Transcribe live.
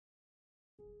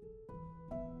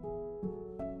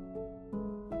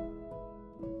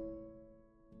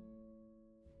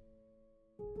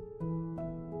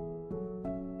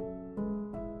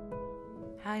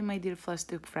Hi my dear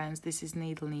Flosstube friends, this is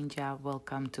Needle Ninja.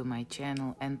 Welcome to my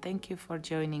channel and thank you for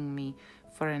joining me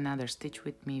for another Stitch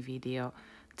With Me video.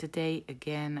 Today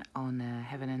again on a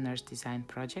Heaven and Earth design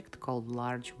project called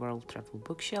Large World Travel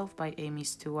Bookshelf by Amy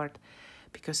Stewart.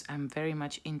 Because I'm very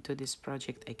much into this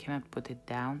project, I cannot put it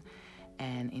down.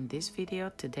 And in this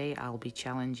video today I'll be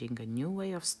challenging a new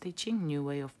way of stitching, new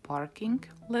way of parking,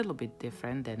 a little bit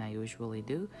different than I usually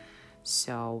do.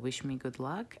 So wish me good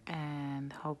luck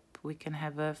and hope we can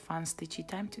have a fun stitchy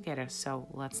time together. So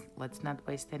let's not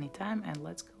waste any time and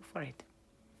let's go for it.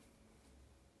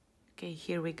 Okay,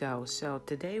 here we go. So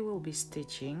today we'll be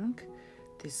stitching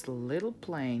this little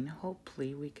plane.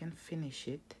 Hopefully we can finish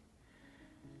it.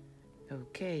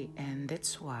 Okay, and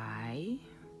that's why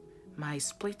my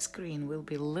split screen will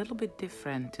be a little bit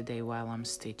different today while I'm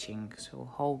stitching. So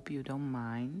hope you don't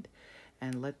mind,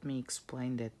 and let me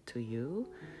explain that to you,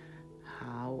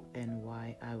 how and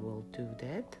why I will do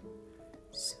that.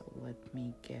 So let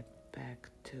me get back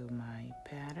to my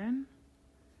pattern.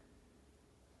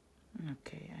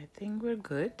 Okay, I think we're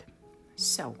good.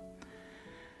 So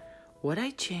what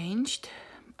I changed,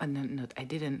 no, I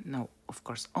didn't know, of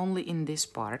course, only in this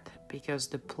part, because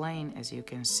the plane, as you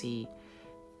can see,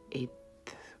 it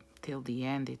till the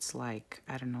end it's like,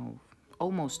 I don't know,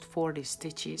 almost 40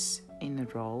 stitches in a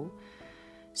row.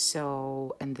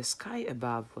 So, and the sky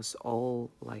above was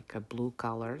all like a blue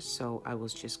color, so I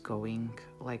was just going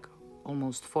like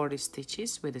almost 40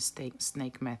 stitches with a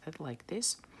snake method like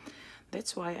this.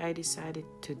 That's why I decided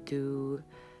to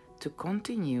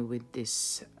continue with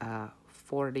this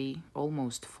 40,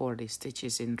 almost 40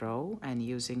 stitches in row and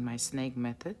using my snake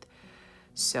method.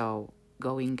 So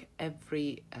going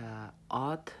every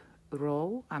odd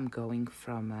row, I'm going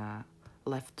from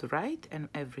left to right, and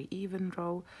every even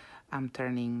row I'm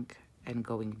turning and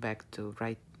going back to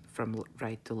right, from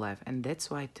right to left. And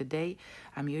that's why today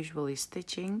I'm usually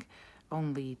stitching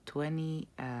only 20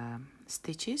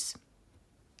 stitches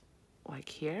like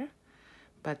here,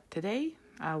 but today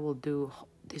I will do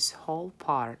this whole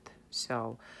part.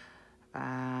 So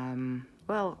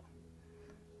well,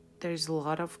 there's a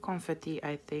lot of confetti,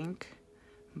 I think,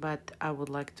 but I would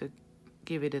like to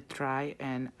give it a try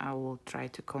and I will try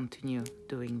to continue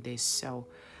doing this. So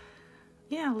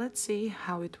yeah, let's see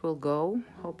how it will go.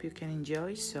 Hope you can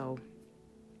enjoy. So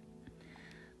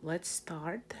let's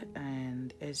start,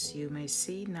 and as you may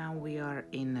see, now we are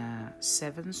in a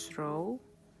 7th row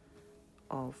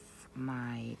of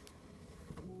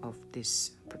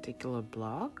this particular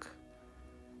block,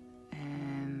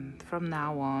 and from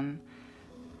now on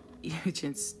you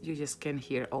just can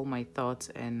hear all my thoughts,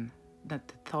 and not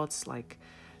the thoughts, like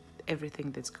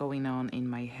everything that's going on in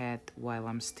my head while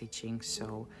I'm stitching.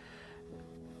 So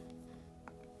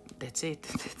that's it.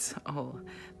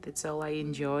 That's all I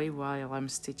enjoy while I'm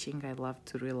stitching. I love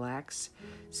to relax.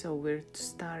 So we're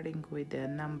starting with the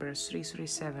number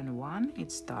 3371.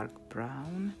 It's dark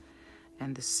brown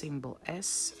and the symbol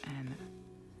S, and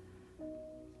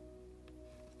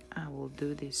I will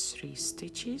do these 3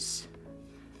 stitches.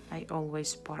 I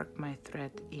always park my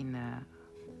thread in a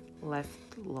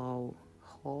left low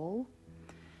hole,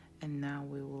 and now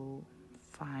we will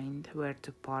find where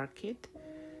to park it.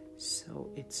 So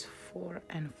it's 4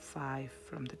 and 5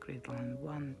 from the grid line.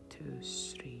 1, 2,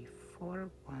 3, 4.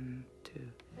 1,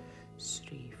 2,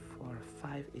 3, 4,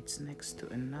 5. It's next to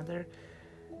another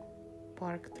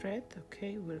park thread.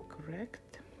 Okay, we're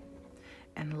correct.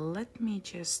 And let me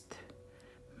just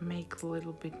make a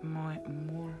little bit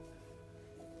more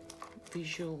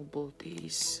visual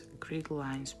these grid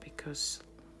lines, because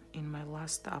in my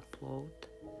last upload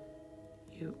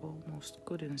you almost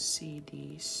couldn't see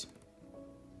these.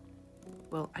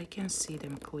 Well, I can see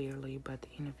them clearly, but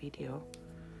in a video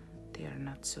they are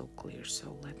not so clear.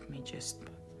 So let me just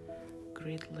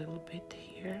grid a little bit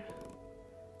here.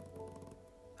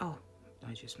 Oh,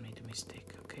 I just made a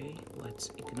mistake. Okay, let's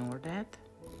ignore that.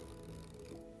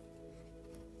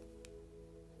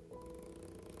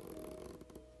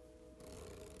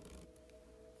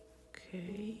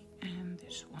 Okay, and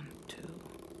this one too.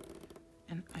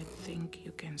 And I think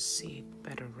you can see it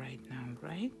better right now,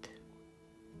 right?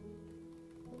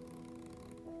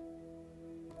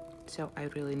 So I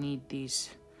really need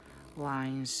these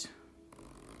lines.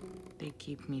 They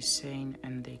keep me sane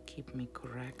and they keep me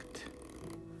correct.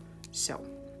 So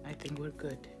I think we're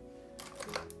good.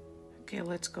 Okay,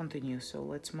 let's continue. So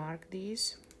let's mark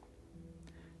these.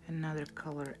 Another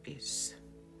color is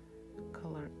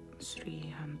color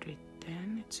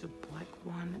 310. It's a black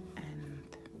one, and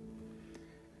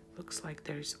looks like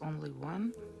there is only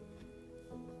one,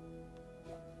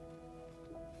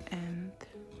 and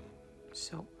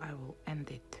so I will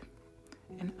end it,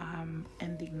 and I'm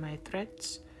ending my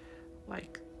threads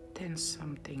like 10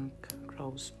 something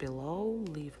rows below,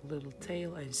 leave a little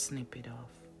tail and snip it off.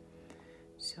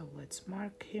 So let's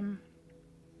mark him.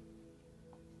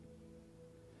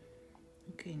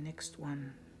 Okay, next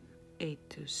one, 8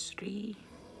 to 3.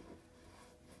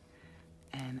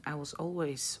 And I was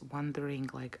always wondering,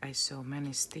 like I saw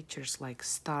many stitchers like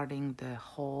starting the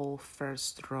whole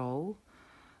first row,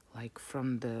 like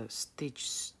from the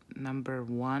stitch number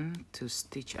 1 to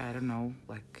stitch, I don't know,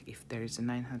 like if there is a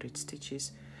 900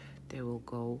 stitches, they will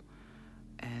go.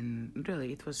 And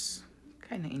really it was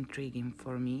kind of intriguing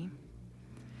for me.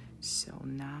 So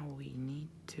now we need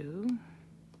to,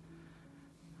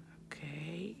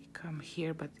 okay, come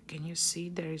here, but can you see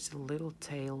there is a little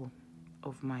tail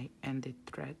of my ended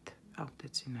thread? Oh,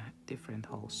 that's in a different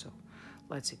hole, so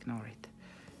let's ignore it.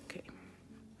 Okay,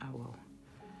 I will,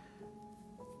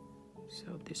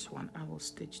 so this one, I will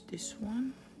stitch this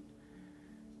one,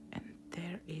 and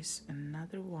there is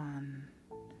another one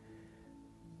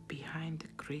behind the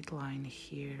grid line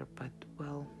here, but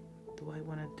well, do I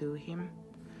want to do him?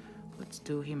 Let's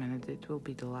do him, and it will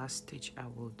be the last stitch I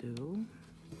will do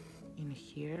in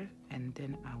here, and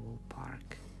then I will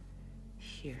park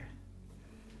here.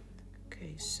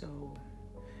 Okay, so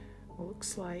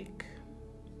looks like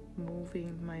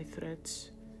moving my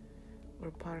threads or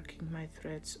parking my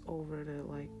threads over the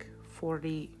like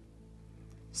 40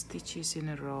 stitches in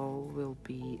a row will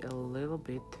be a little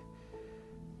bit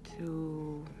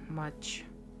too much,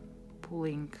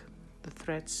 pulling the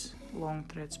threads, long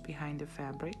threads behind the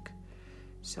fabric.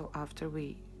 So after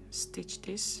we stitch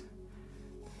this,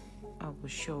 I will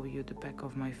show you the back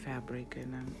of my fabric,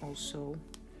 and I'm also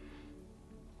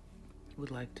would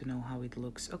like to know how it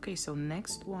looks. Okay, so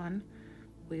next one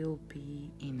will be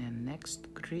in a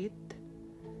next grid,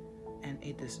 and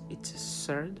it's a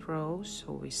third row,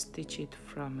 so we stitch it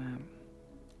from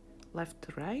left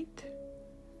to right.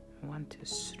 1 2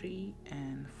 3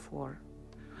 and 4. 1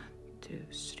 2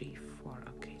 3 4.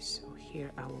 Okay, so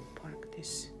here I will park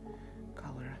this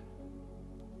color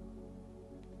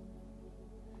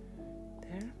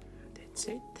there. That's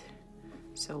it.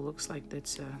 So looks like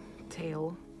that's a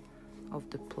tail of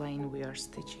the plane we are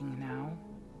stitching now.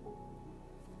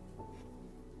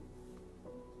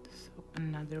 So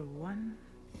another one,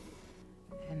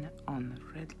 and on the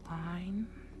red line,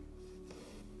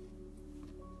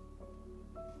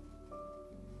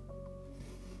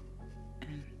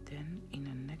 and then in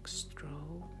the next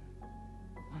row,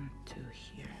 1 2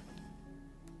 here.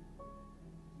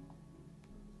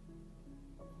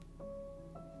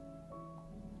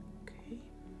 Okay,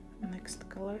 next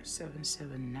color,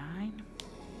 779.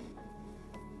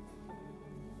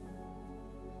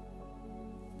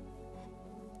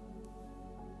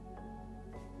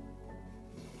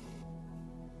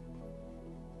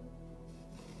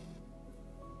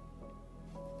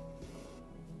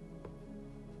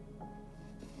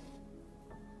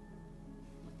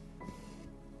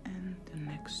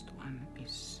 Next one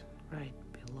is right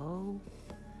below,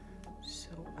 so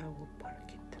I will park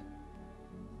it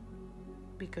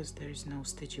because there is no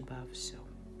stitch above. So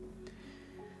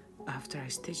after I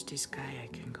stitch this guy I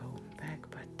can go back,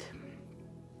 but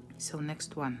so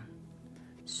next one,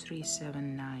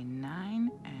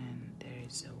 3799, and there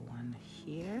is a one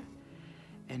here,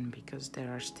 and because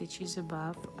there are stitches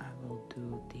above I will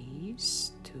do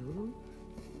these two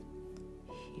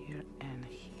here and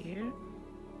here,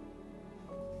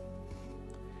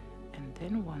 and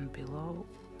then one below,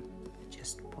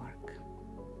 just park.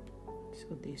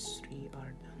 So these three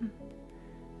are done,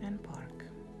 and park.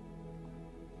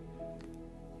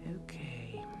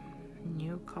 Okay,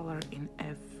 new color in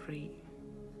every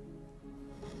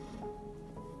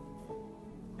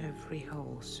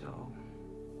hole, so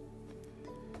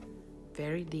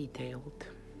very detailed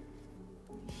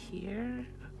here.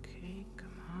 Okay,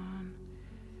 come on.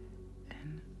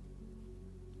 And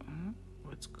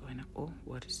what's going on? Oh,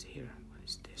 what is here? What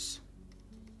is this?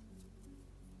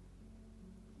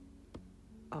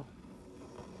 Oh,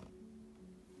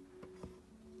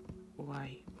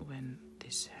 why when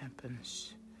this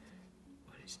happens?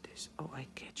 What is this? Oh, I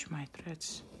catch my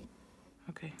threads.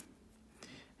 Okay.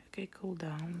 Okay, cool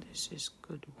down. This is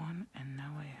good one, and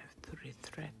now I have to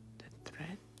rethread the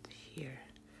thread here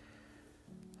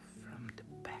from the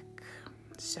back.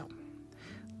 So,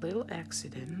 little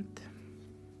accident.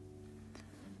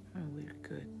 Oh, we're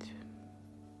good.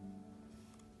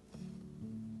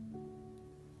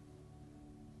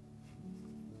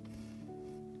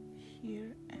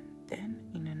 Here, and then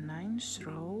in a 9th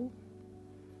row,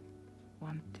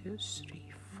 1, 2, 3,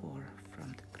 4 from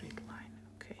the grid line.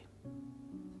 Okay.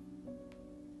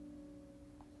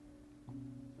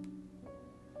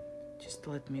 Just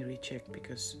let me recheck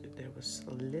because there was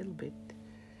a little bit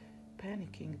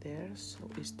panicking there. So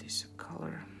is this a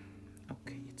color?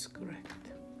 Okay, it's correct.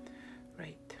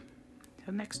 Right.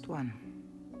 The next one.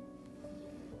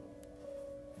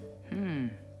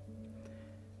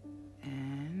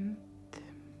 And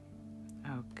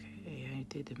okay, I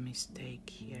did a mistake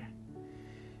here.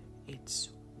 It's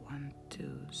 1,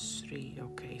 2, 3.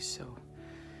 Okay, so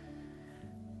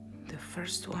the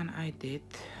first one I did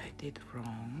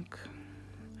wrong.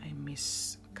 I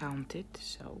miscounted,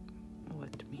 so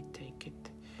let me take it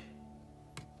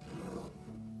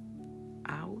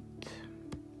out.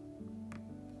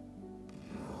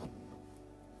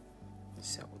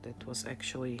 So that was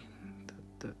actually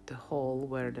the hole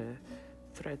where the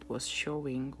thread was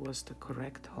showing was the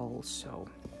correct hole. So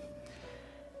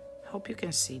hope you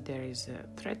can see there is a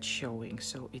thread showing,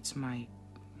 so it's my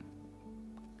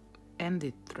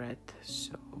ended thread.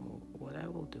 So what I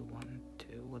will do,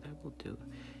 what I will do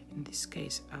in this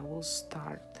case, I will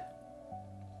start.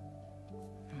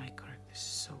 Am I correct? This is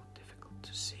so difficult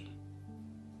to see.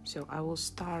 So I will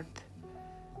start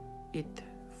it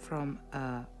from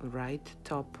a right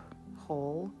top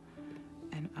hole,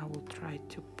 and I will try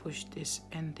to push this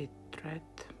ended thread.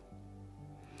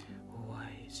 Why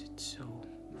is it so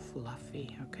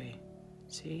fluffy? Okay,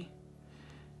 see?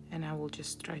 And I will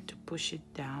just try to push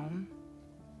it down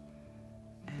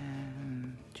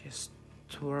and just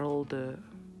twirl the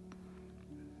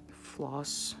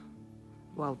floss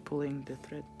while pulling the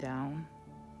thread down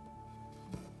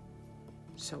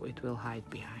so it will hide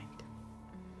behind.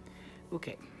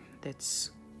 Okay,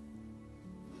 that's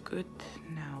good.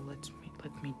 Now let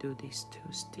me do these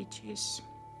 2 stitches.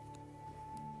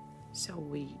 So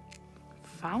we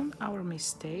found our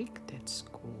mistake, that's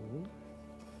cool.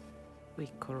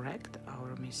 We correct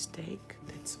our mistake,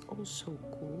 that's also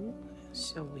cool.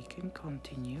 So we can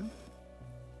continue,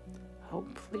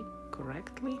 hopefully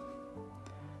correctly.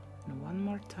 And one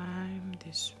more time,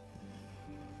 this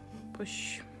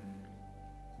push,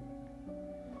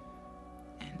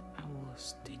 and I will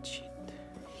stitch it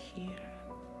here.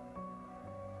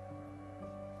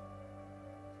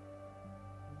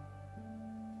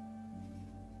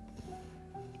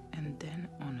 And then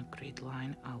on a grid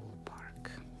line I will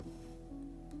park.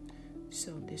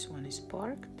 So this one is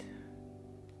parked,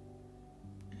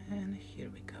 and here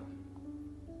we go.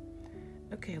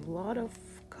 Okay, a lot of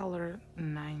color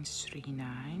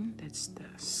 939, that's the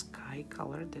sky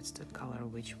color, that's the color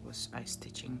which was I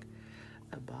stitching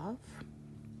above.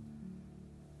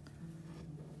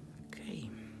 Okay,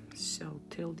 so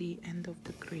till the end of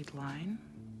the grid line,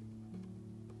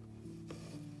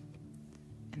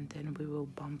 and then we will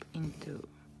bump into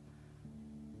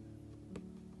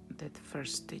that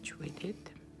first stitch we did.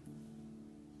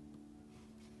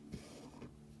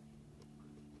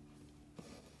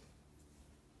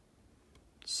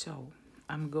 So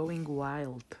I'm going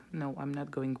wild. No, I'm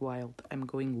not going wild. I'm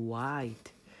going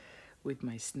wide with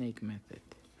my snake method.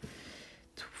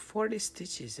 40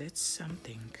 stitches, that's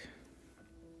something.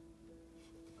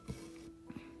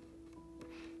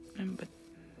 But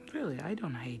really, I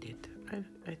don't hate it.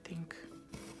 I think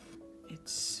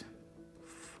it's,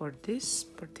 for this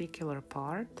particular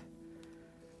part,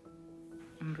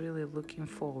 I'm really looking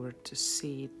forward to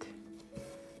see it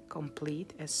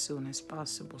complete as soon as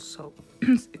possible. So,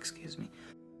 excuse me.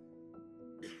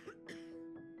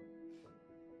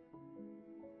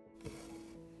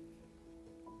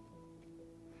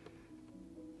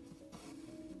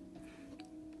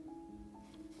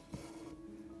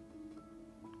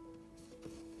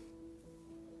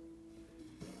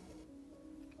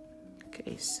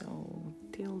 Okay, so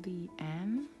till the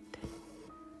end,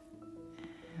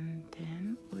 and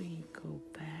then we go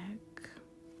back.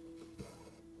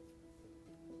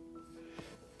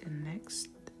 The next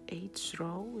 8th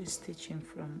row is stitching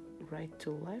from right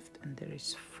to left, and there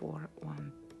is 4,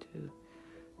 1, 2,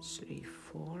 3,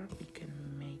 4. We can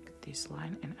make this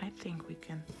line, and I think we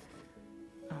can,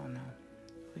 oh no,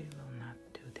 we will not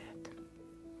do that.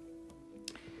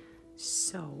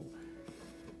 So,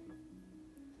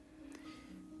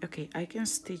 okay, I can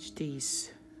stitch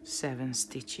these 7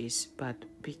 stitches, but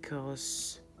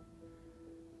because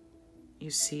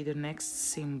you see the next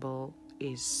symbol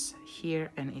is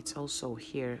here and it's also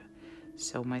here,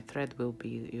 so my thread will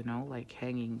be, you know, like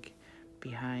hanging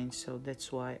behind, so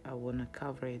that's why I want to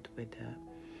cover it with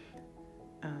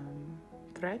a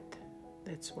thread.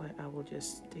 That's why I will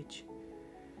just stitch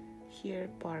here,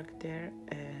 park there,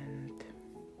 and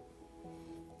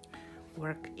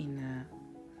work in a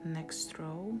next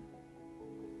row.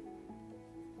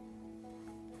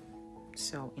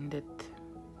 So in that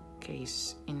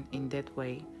case, in that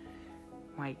way,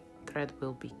 my thread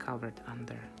will be covered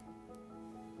under.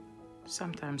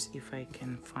 Sometimes if I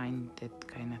can find that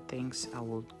kind of things, I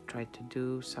will try to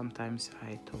do. Sometimes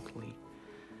I totally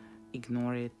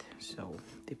ignore it. So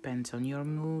depends on your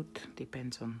mood,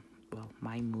 depends on, well,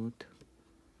 my mood.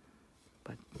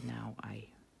 But now I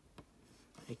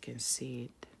can see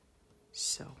it.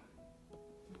 So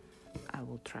I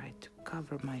will try to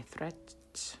cover my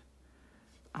threads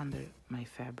under my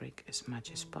fabric as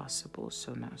much as possible.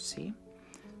 So now see,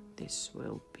 this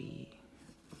will be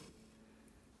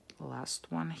last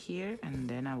one here, and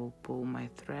then I will pull my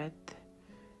thread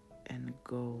and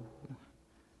go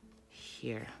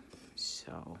here.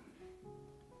 So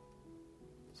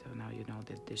now you know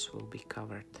that this will be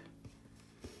covered.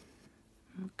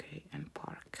 Okay, and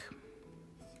park.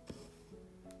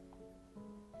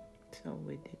 So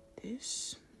we did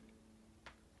this.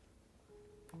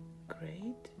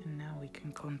 Great, and now we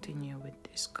can continue with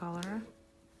this color.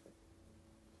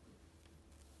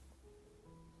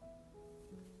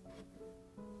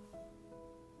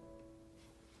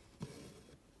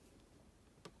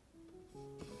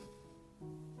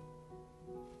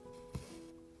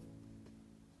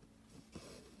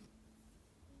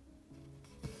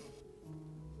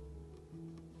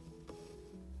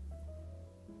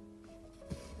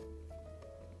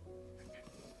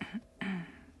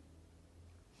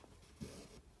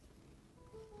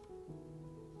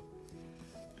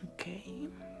 Okay,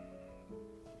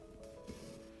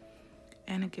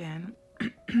 and again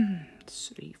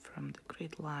 3 from the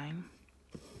grid line.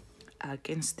 I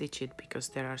can stitch it because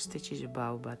there are stitches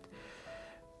above, but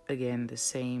again the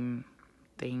same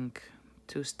thing,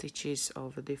 2 stitches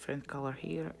of a different color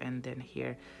here and then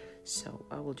here, so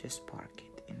I will just park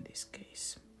it in this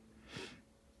case.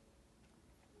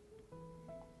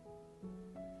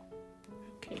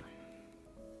 Okay,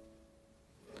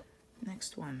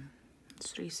 next one,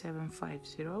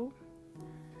 3750,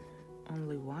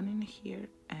 only one in here,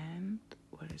 and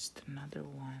where is another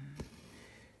one?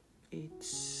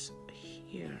 It's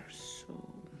here, so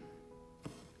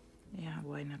yeah,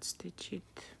 why not stitch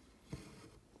it?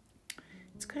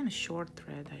 It's kind of short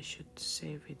thread, I should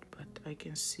save it, but I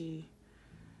can see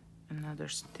another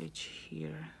stitch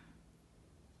here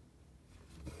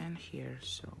and here,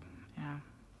 so yeah,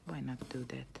 why not do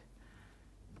that?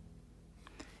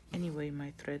 Anyway,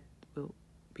 my thread will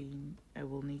be, I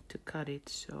will need to cut it,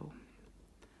 so,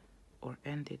 or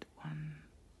end it, 1,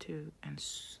 2, and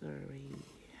 3,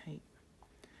 hey,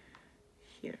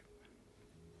 here.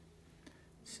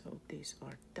 So these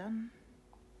are done.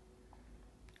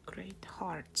 Great,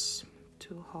 hearts,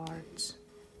 2 hearts,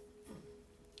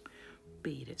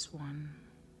 bead is 1.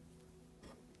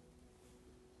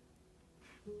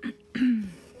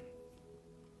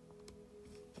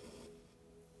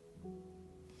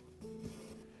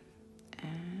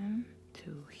 And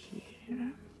 2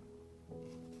 here.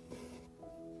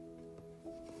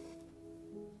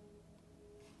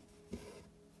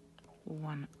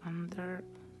 One under,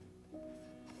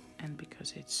 and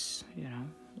because it's, you know,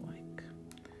 like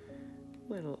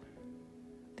a little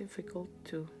difficult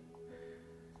to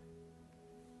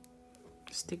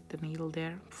stick the needle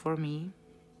there, for me,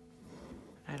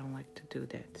 I don't like to do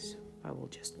that, so I will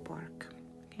just park.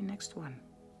 Okay, next one.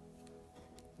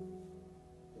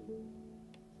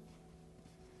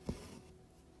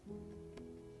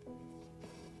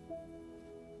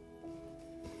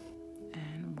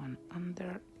 And 1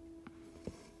 under.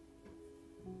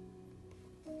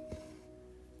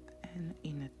 And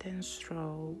in a 10th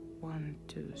row, 1,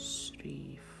 2,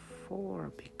 3,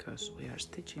 4, because we are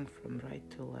stitching from right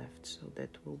to left, so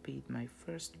that will be my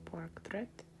first park thread.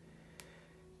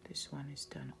 This one is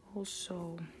done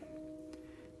also.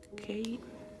 Okay,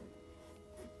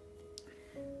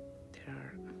 there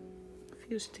are a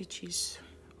few stitches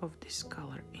of this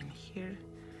color in here,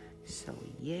 so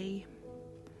yay.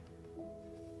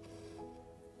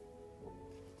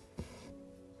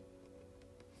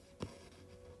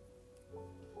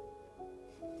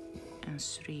 And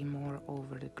 3 more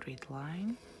over the grid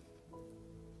line.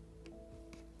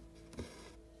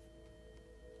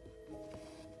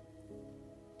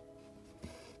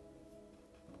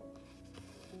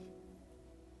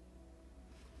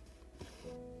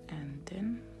 And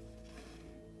then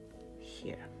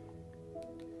here.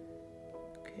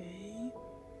 Okay.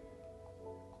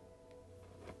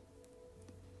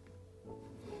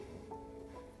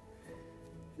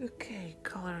 Okay,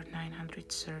 color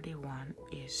 931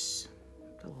 is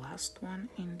the last one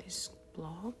in this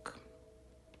block.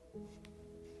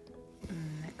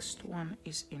 Next one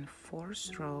is in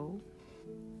 4th row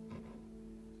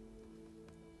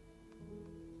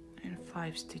and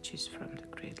 5 stitches from the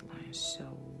grid line. So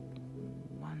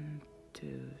 1,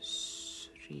 2,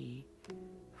 3,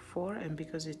 4, and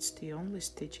because it's the only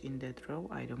stitch in that row,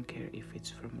 I don't care if it's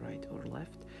from right or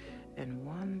left. And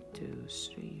 1, 2,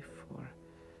 3, 4,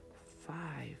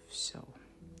 5. So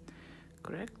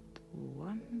correct.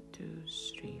 1, 2,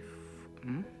 3,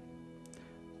 4.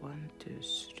 1, 2,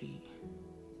 3.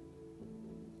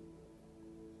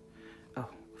 Oh,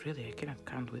 really? I cannot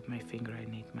count with my finger. I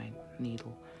need my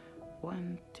needle.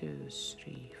 1, 2,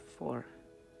 3, 4.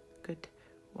 Good.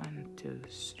 1, 2,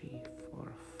 3,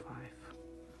 4, 5.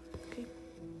 Okay.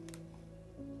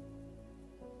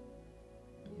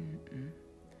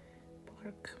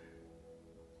 Mark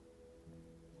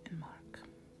and mark.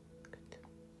 Good.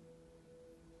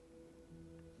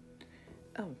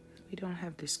 Oh, we don't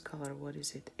have this color. What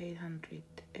is it?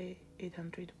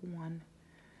 801.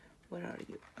 Where are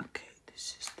you? Okay,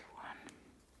 this is the one.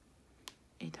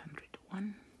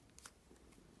 801.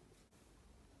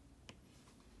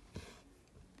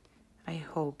 I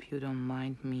hope you don't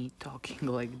mind me talking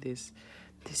like this.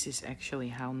 This is actually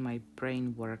how my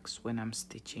brain works when I'm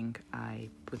stitching.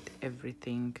 I put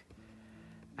everything,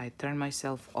 I turn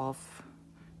myself off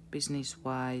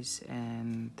business-wise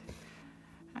and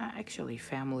actually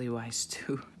family-wise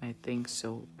too, I think.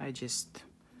 So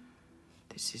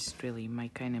this is really my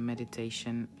kind of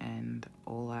meditation, and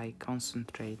all I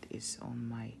concentrate is on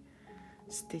my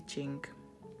stitching.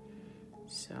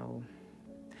 So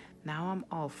now I'm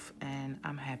off and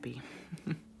I'm happy.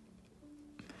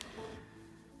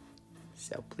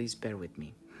 So please bear with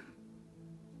me.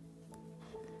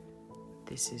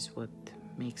 This is what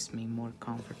makes me more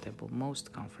comfortable,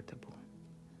 most comfortable.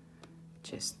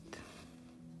 Just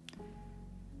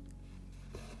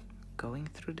going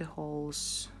through the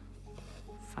holes,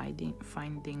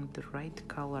 finding the right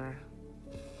color,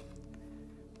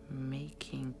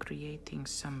 creating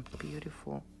some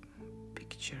beautiful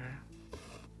picture.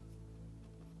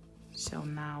 So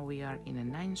now we are in a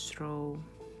 9th row.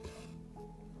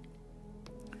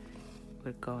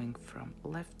 We're going from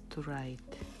left to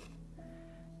right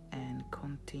and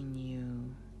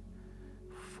continue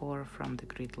 4 from the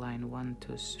grid line. 1,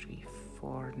 2, 3,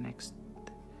 4. Next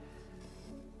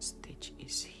stitch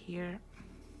is here.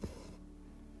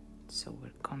 So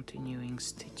we're continuing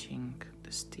stitching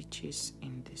the stitches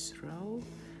in this row.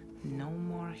 No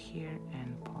more here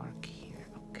and park here.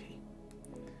 Okay.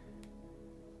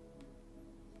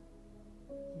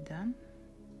 Done.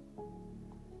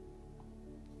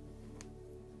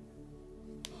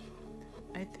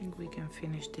 I think we can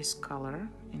finish this color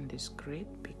in this grid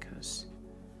because,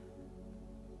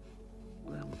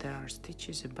 well, there are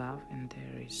stitches above and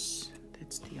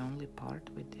that's the only part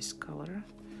with this color.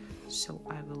 So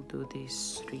I will do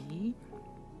these 3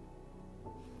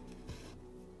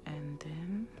 and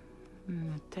then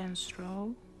in the 10th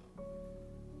row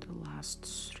the last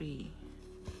 3,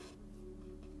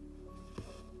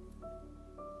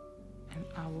 and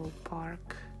I will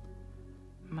park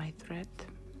my thread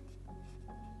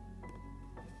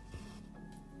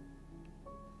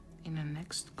in the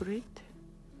next grid,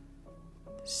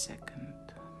 the second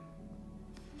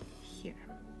here.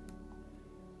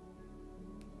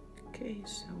 Okay,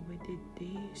 so we did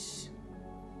this.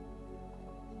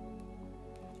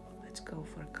 Let's go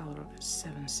for a color of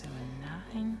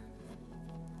 779.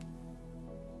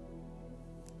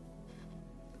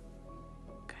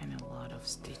 Kind of a lot of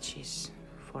stitches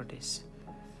for this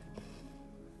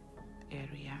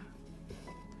area.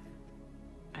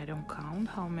 I don't count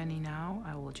how many now.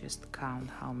 I will just count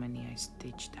how many I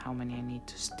stitched, how many I need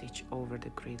to stitch over the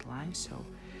grid line. So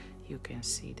you can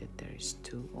see that there is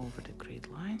 2 over the grid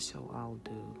line. So I'll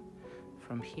do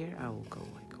from here, I will go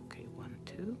like, okay, 1,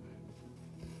 2.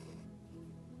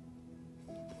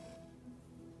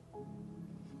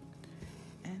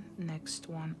 And next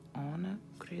one on a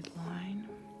grid line.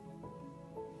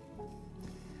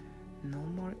 No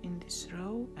more in this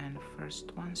row, and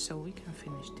first one, so we can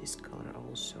finish this color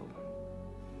also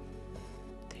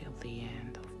till the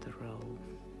end of the row.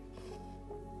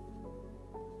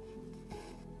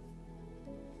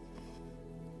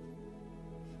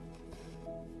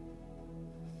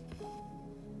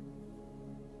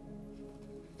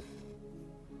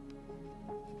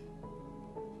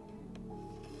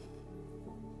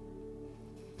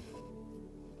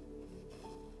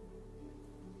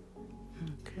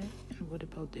 Okay, and what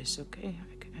about this? Okay,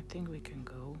 I think we can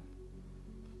go.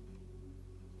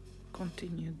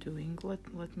 Continue doing.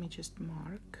 Let me just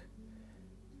mark.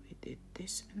 We did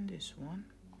this and this one,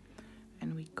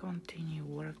 and we continue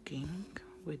working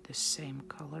with the same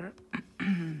color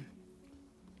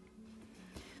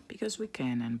because we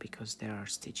can and because there are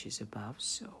stitches above.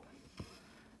 So,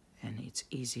 and it's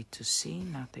easy to see,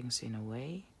 nothing's in a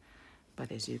way.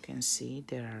 But as you can see,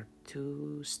 there are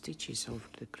 2 stitches over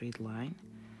the grid line,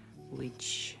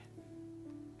 which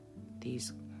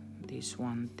this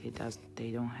one they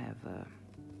don't have a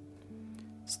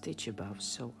stitch above,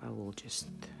 so I will just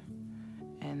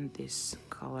end this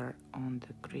color on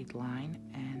the grid line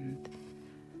and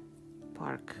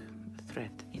park the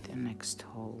thread in the next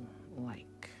hole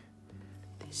like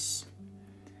this.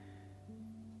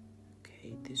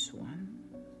 Okay, this one.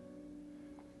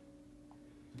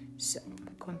 So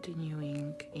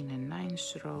continuing in a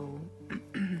 9th row,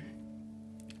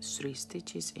 3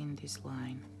 stitches in this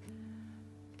line.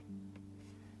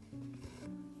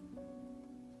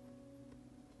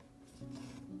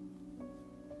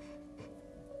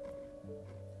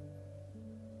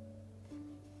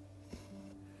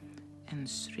 And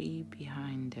 3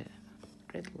 behind the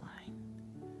red line.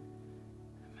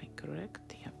 Am I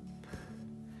correct? Yep.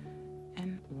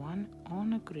 And 1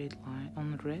 on a grid line,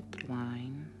 on red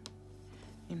line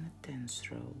in the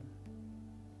 10th row.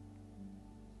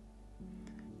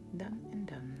 Done and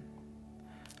done.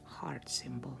 Heart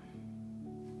symbol.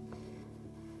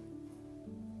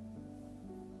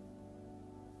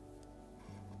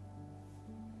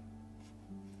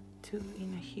 Two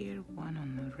in here, 1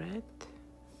 on the red.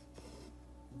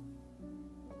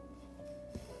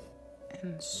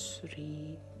 And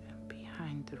 3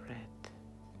 behind the red.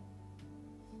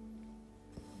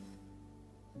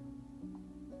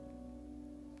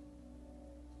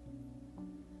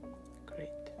 Great.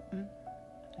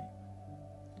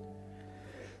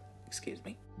 Excuse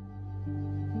me.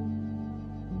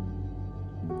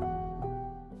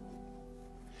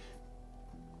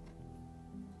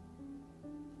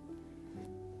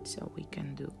 So we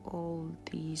can do all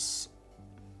these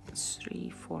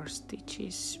 3-4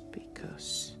 stitches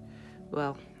because,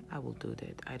 well, I will do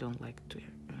that. I don't like to,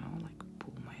 like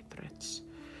pull my threads,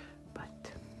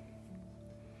 but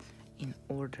in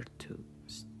order to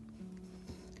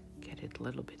get it a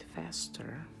little bit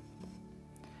faster,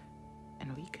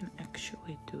 and we can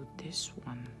actually do this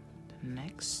one in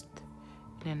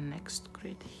the next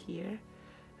grid here,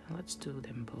 and let's do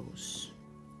them both.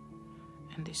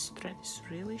 And this thread is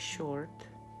really short.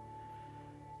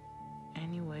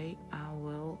 Anyway, I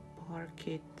will park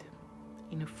it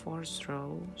in a 4th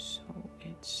row, so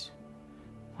it's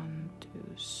 1, 2,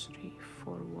 3,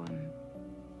 4, 1,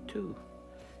 2.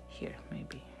 Here,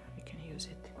 maybe I can use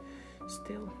it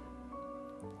still.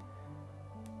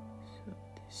 So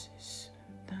this is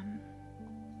done.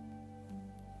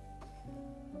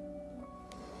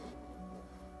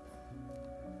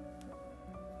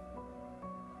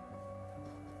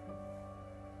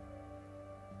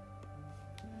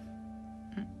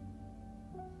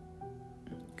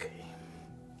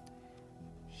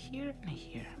 Here and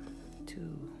here,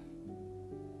 2,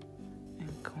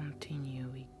 and continue.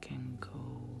 We can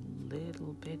go a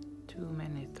little bit too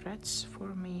many threads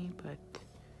for me, but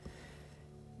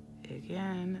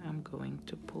again I'm going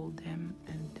to pull them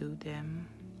and do them.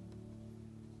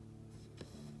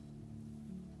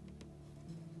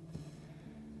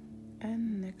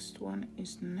 And next one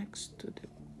is next to the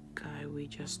guy we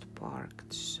just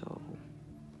parked, so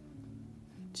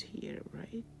it's here,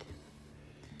 right?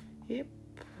 Yep.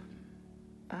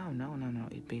 Oh, no,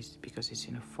 because it's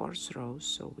in a 4th row,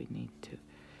 so we need to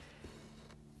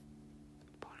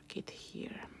park it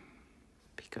here,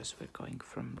 because we're going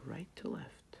from right to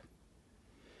left.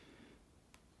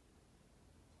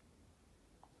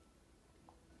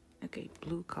 Okay,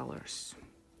 blue colors.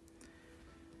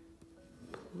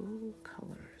 Blue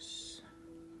colors.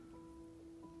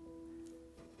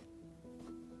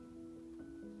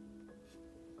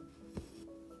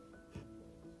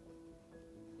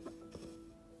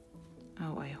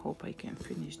 Oh, I hope I can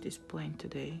finish this plane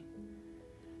today.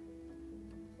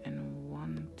 And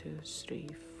 1, 2, 3,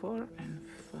 4, and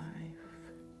 5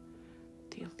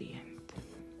 till the end.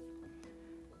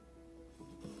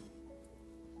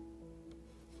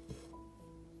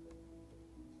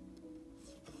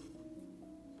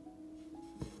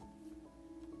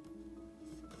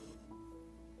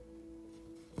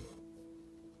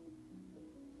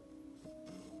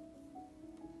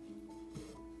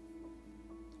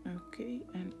 Okay,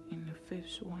 and in the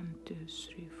 5th, 1, 2,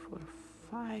 3, 4,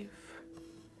 5.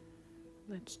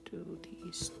 Let's do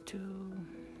these 2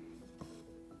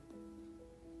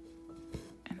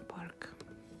 and park.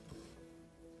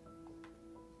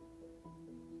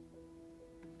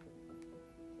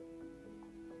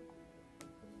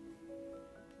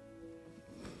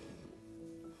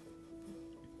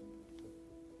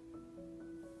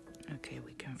 Okay,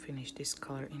 we can finish this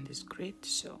color in this grid,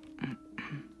 so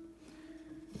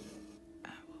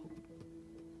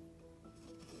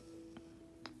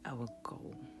I will go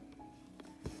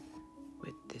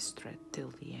with this thread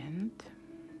till the end.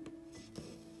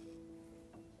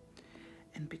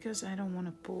 And because I don't want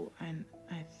to pull, and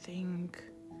I think,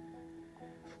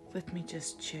 let me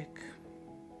just check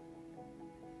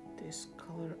this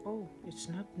color. Oh, it's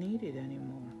not needed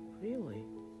anymore, really?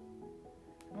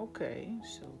 Okay,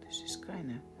 so this is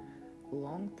kind of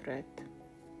long thread,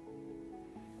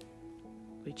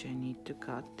 which I need to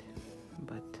cut,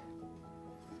 but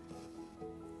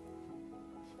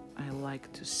I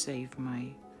like to save my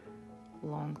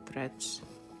long threads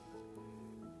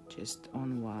just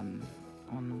on one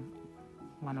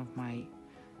of my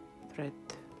thread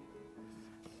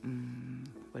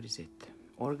what is it,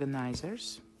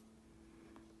 organizers.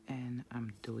 And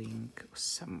I'm doing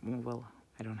some, well,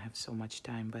 I don't have so much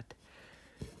time, but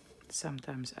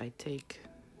sometimes I take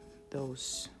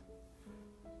those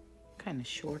kind of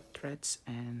short threads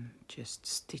and just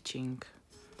stitching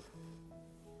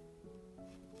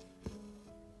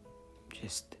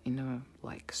just in a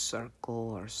like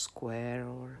circle or square,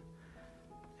 or,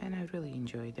 and I really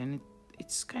enjoy it, and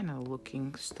it's kind of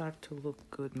start to look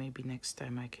good. Maybe next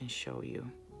time I can show you.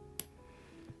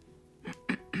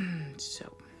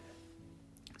 So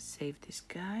save this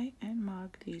guy and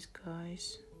mark these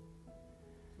guys.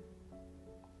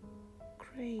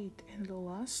 Great. And the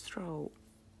last row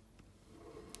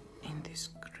in this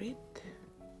grid,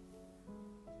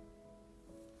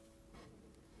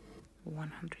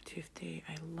 150.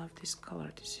 I love this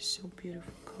color. This is so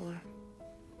beautiful color.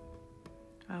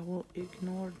 I will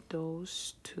ignore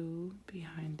those two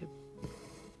behind the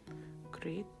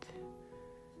grid,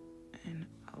 and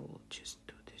I will just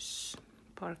do this,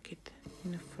 park it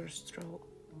in the first row.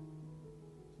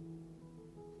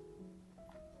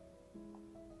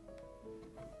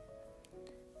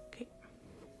 Okay.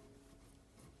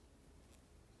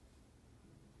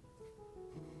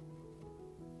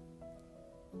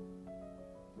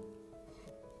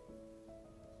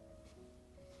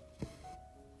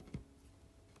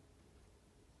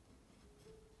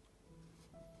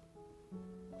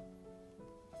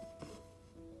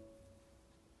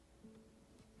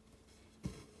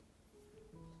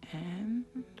 And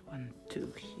 1,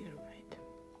 2 here, right?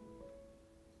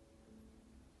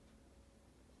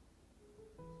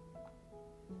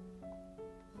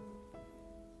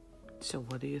 So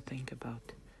what do you think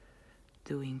about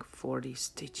doing 40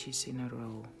 stitches in a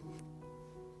row?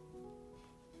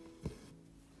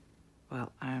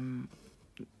 Well,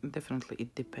 definitely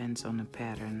it depends on the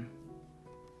pattern,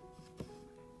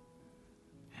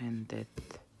 and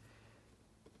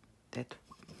that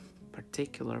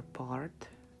particular part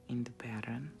in the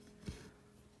pattern.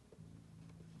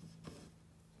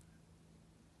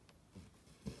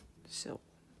 So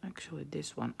actually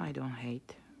this one I don't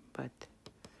hate, but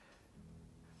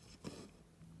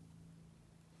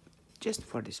just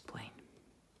for display.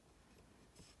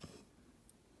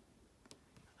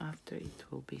 After it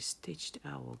will be stitched,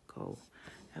 I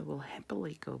will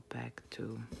happily go back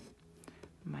to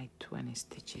my 20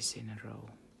 stitches in a row.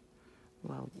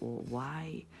 Well,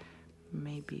 why?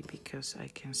 Maybe because I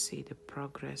can see the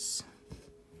progress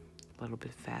a little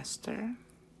bit faster.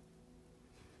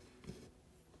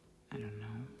 I don't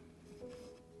know.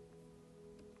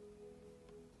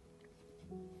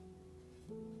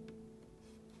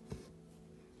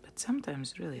 But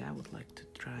sometimes really I would like to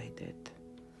try that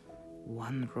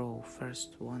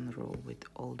first one row with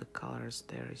all the colors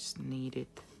there is needed.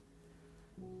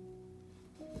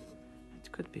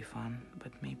 It could be fun,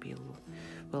 but maybe,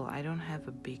 well, I don't have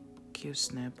a big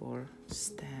Q-snap or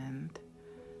stand,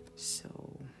 so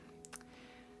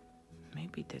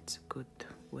maybe that's a good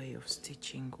way of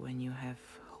stitching when you have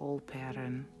whole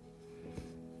pattern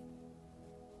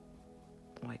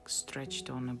like stretched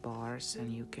on the bars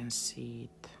and you can see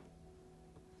it.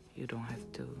 You don't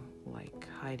have to like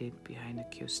hide it behind the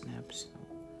Q-snaps.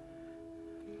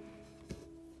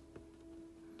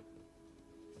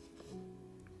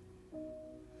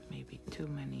 Maybe too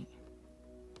many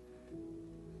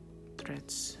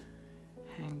threads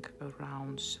hang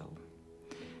around, so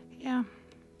yeah,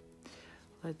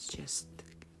 let's just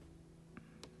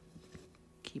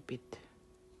keep it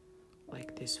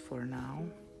like this for now,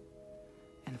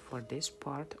 and for this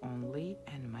part only.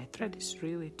 And my thread is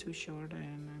really too short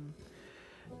and I'm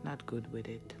not good with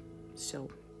it, so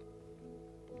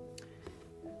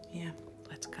yeah,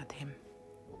 let's cut him.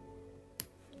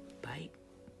 Bye.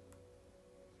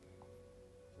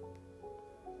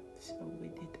 So we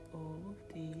did all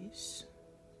of these.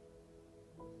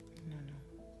 No.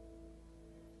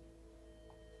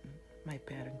 My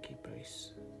pattern keeper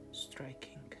is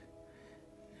striking.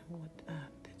 No, what? Ah,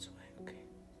 that's why. Okay.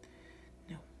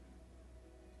 No.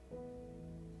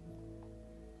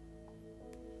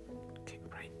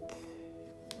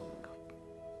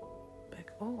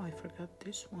 forgot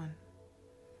this one.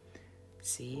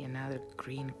 See, another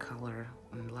green color.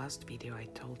 In the last video I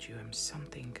told you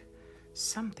something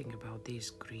about these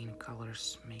green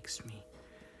colors makes me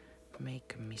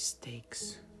make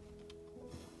mistakes.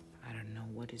 I don't know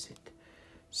what is it.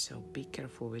 So be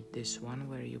careful with this one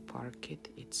where you park it.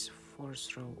 It's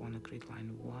fourth row on the grid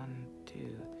line. 1,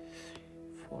 2,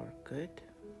 4. Good.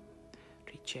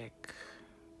 Recheck.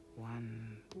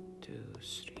 1, 2,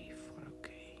 3, 4.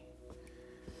 Okay.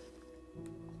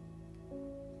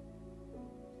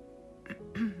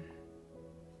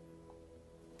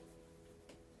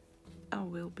 I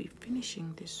will be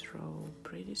finishing this row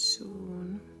pretty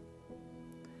soon.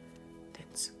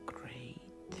 That's great.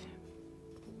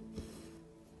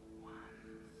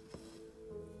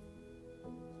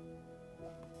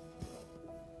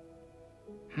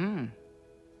 1.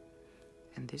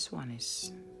 And this one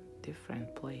is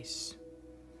different place,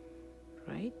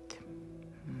 right?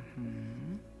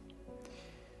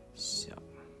 So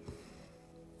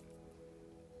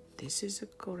this is a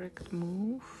correct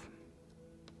move.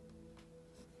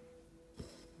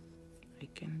 I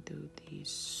can do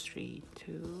these 3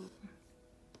 too.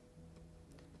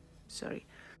 Sorry.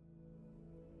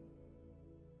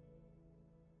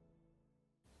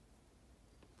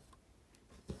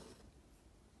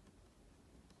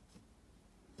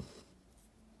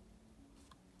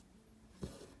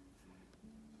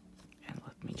 And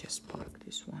let me just park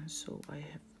this one so I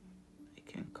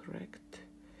can correct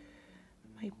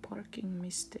my parking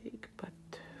mistake. But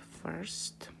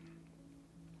first,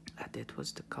 that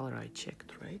was the color I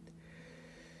checked, right?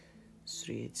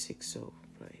 3860,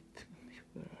 right?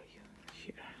 Where are you?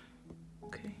 Here.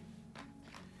 Okay.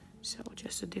 So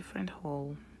just a different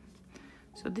hole.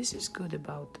 So this is good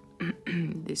about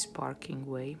this parking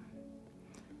way,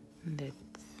 that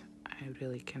I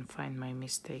really can find my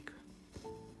mistake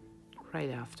right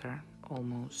after,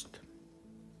 almost.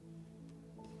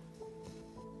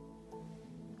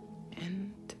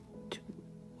 And 2,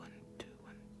 1, 2,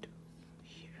 1, 2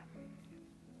 here.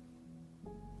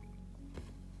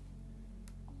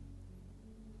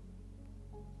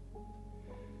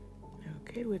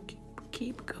 Okay, we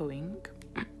keep going.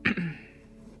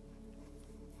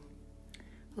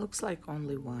 Looks like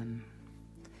only one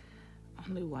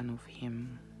of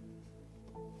him.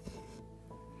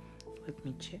 Let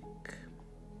me check.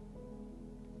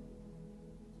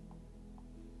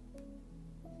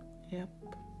 Yep,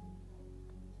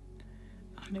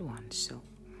 only one, so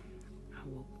I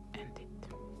will end it.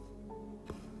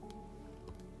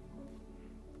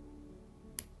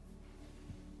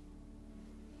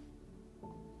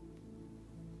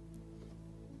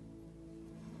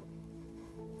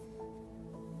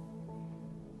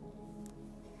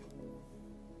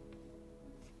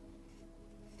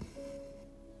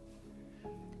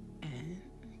 And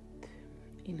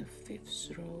in a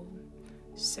 5th row,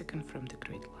 2nd from the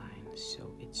grid line,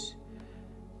 so it's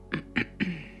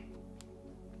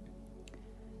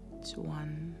it's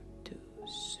 1, 2,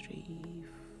 3,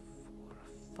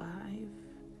 4, 5,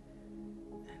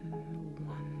 and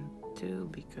 1, 2,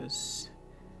 because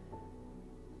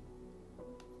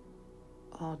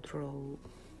odd row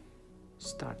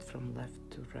start from left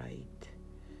to right,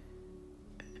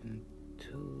 and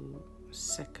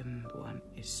 2nd one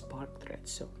is spark thread,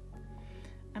 so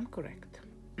I'm correct.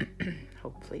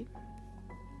 Hopefully.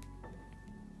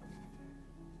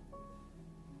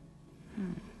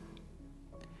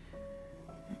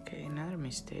 Okay, another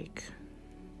mistake.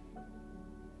 1,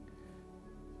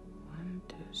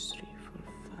 2, 3, 4,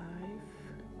 5.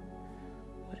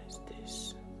 What is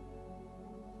this?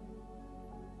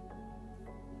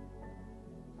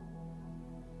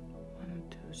 One,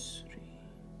 two, 3.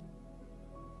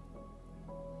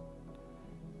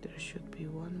 There should be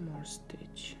one more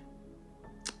stitch.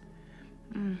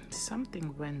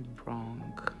 Something went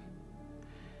wrong,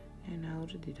 and I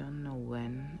already don't know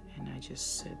when, and I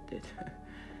just said that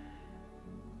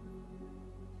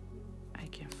I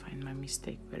can find my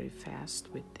mistake very fast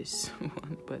with this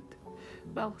one, but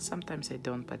well, sometimes I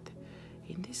don't, but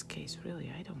in this case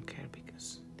really I don't care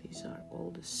because these are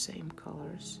all the same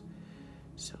colors.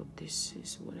 So this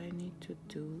is what I need to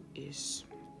do is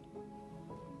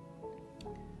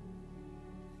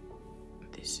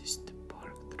this is the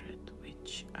bark thread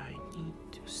which I need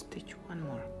to stitch one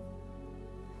more.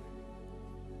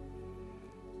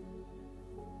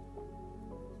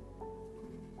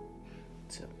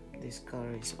 So this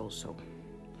color is also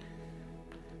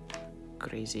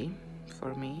crazy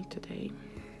for me today.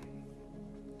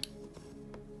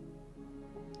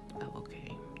 Oh,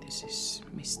 okay, this is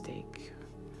mistake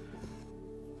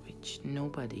which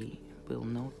nobody will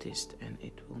notice, and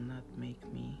it will not make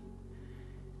me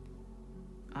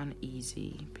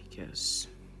uneasy because,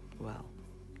 well,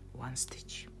 one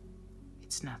stitch,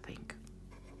 it's nothing.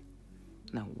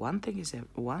 No, one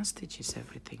stitch is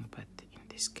everything, but in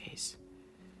this case,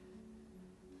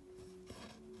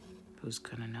 who's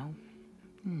gonna know?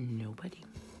 Nobody.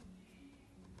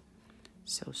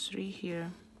 So 3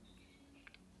 here,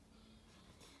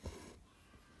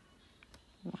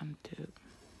 1, 2,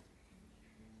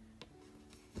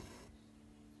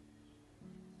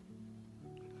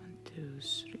 one, 2,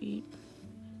 3.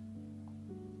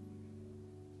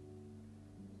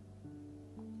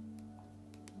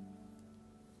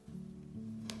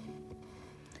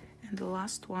 And the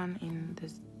last one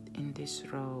in this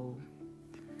row.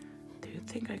 Do you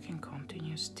think I can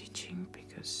continue stitching?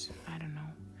 Because I don't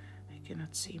know. I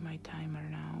cannot see my timer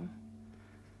now.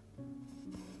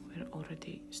 We're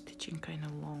already stitching kind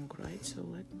of long, right? So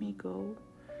let me go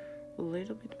a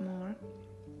little bit more.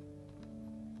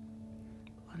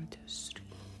 1, 2, 3.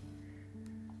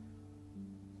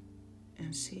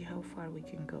 And see how far we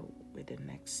can go with the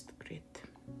next grid.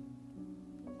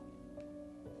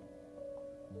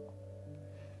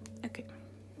 Okay,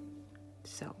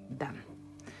 so done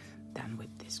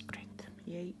with this grid.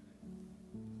 Yay.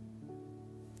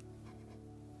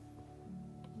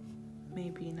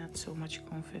 Maybe not so much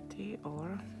confetti,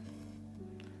 or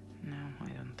no, I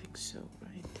don't think so,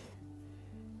 right?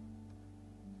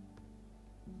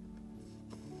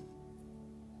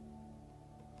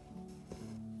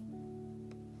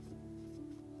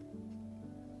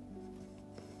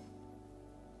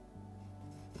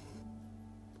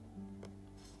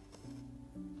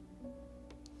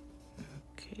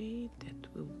 Okay, that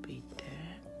will be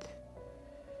that.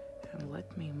 And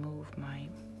let me move my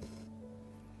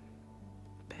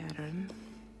pattern.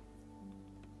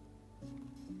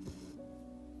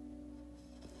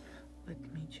 Let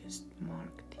me just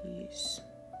mark these.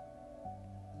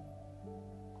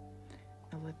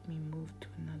 And let me move to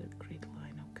another grid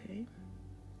line, okay?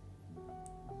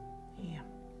 Yeah.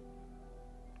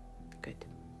 Good.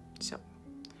 So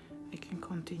I can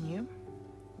continue.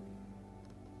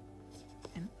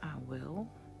 And I will,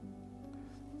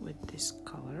 with this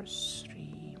color,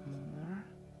 3 more.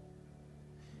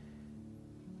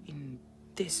 In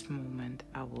this moment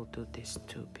I will do this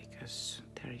too, because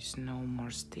there is no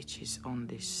more stitches on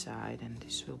this side, and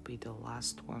this will be the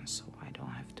last one, so I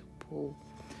don't have to pull.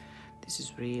 This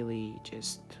is really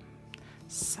just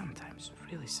sometimes,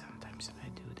 really sometimes I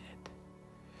do that.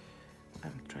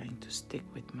 I'm trying to stick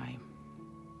with my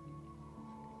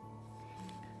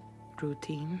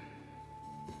routine.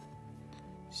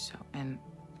 So, and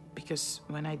because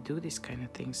when I do these kind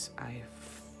of things,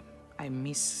 I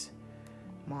miss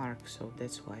mark, so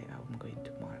that's why I'm going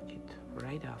to mark it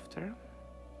right after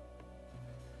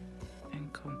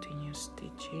and continue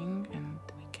stitching. And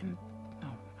we can, no,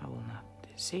 I will not.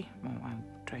 See, oh, I'm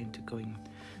trying to going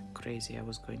crazy. I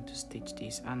was going to stitch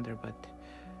these under, but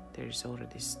there is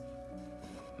already this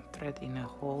thread in a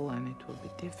hole and it will be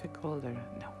difficult, or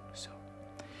no. So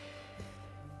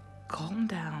calm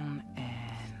down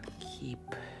and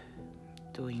keep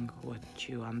doing what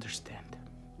you understand.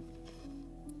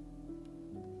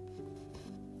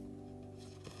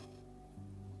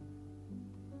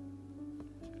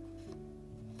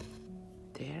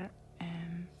 There,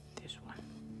 and this one.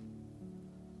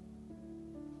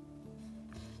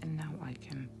 And now I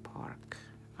can park.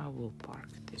 I will park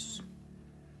this.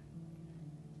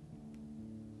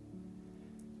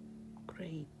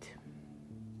 Great.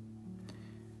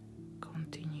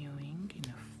 Continuing in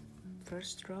a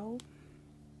first row,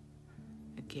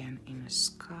 again in a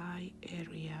sky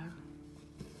area.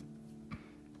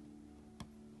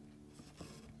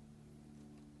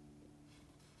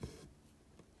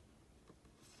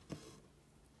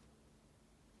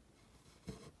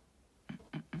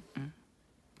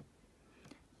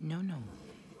 No.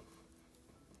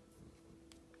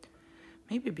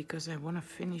 Maybe because I want to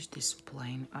finish this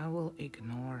plane, I will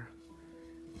ignore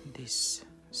this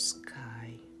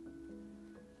sky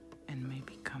and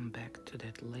maybe come back to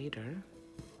that later.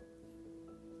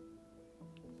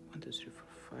 1, 2, 3,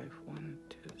 4, 5. 1,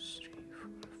 2, 3,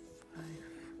 4, 5.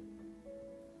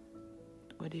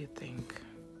 What do you think?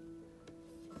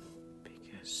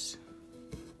 Because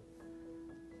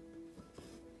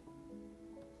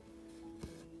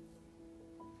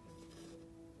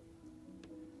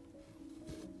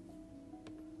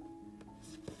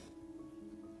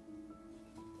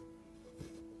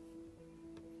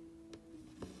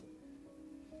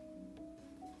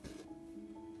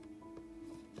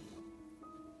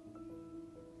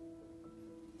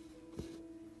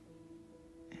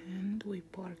we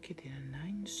park it in a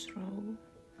 9th row,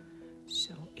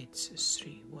 so it's a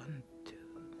 3, 1, 2,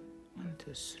 1,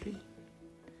 2, 3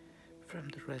 from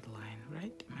the red line,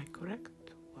 right? Am I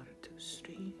correct? 1, 2,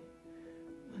 3,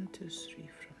 1, 2, 3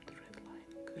 from the red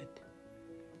line. Good.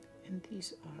 And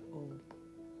these are all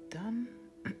done.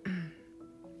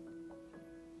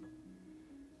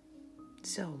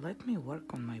 So let me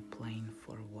work on my plane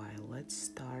for a while. Let's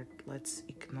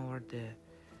ignore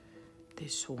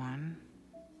this one.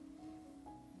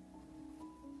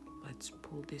 Let's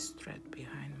pull this thread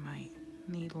behind my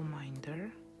needle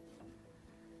minder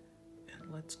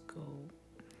and let's go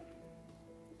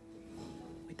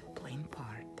with the plain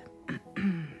part.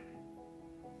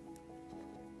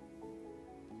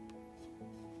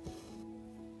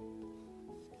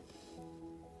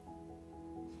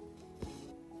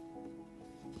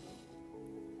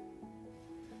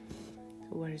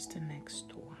 Where is the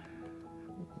next one?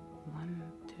 1,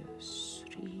 2,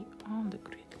 3 on the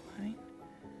grid line.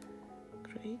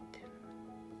 Great.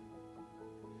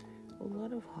 A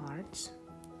lot of hearts.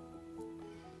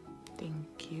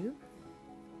 Thank you.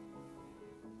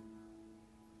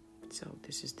 So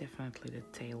this is definitely the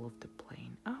tail of the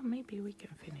plane. Oh, maybe we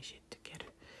can finish it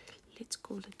together. Let's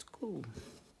go, let's go.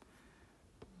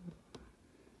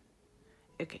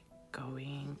 Okay,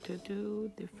 going to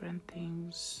do different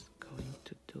things. Going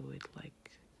to do it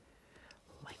like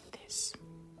this.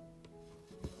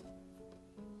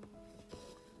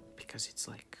 Because it's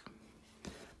like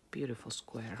beautiful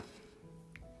square.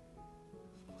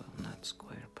 Well, not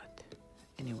square, but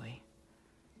anyway.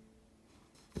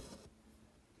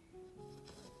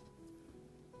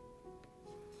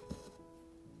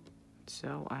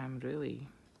 So I'm really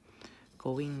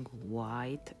going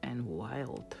white and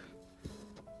wild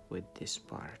with this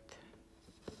part.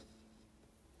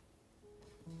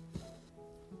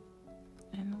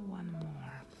 And one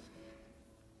more.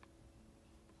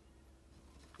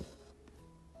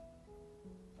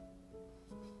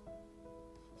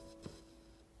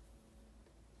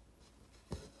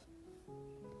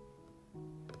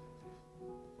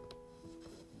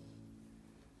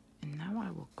 And now I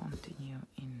will continue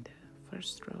in the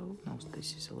first row. No,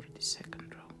 this is already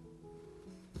second row.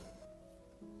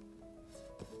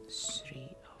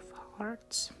 3 of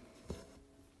hearts.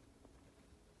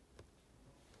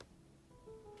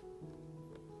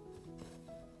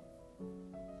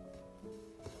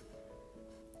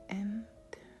 And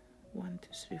 1, 2,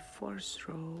 3, 4th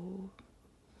row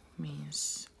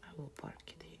means I will park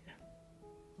it here.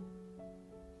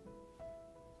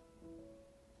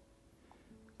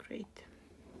 Great.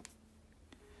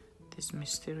 This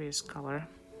mysterious color.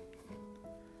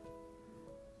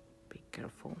 Be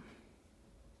careful.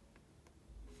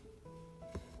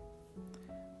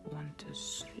 1, 2,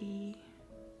 3.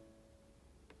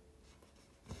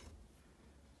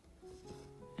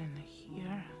 And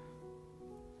here.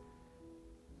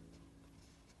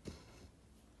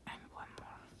 And one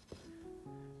more.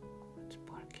 Let's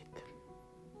park it.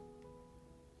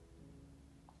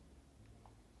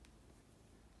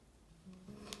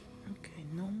 Okay,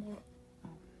 no more. Oh.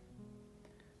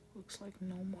 Looks like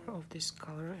no more of this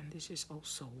color, and this is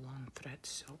also long thread,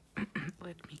 so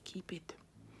let me keep it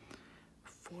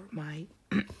for my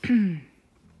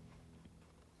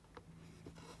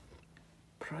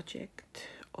project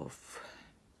of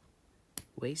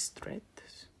waist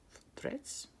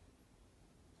threads.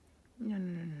 No.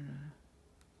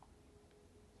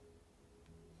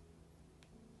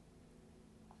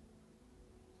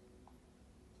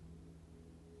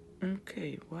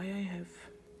 Okay, why I have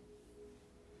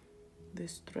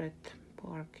this thread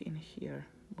park in here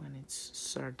when it's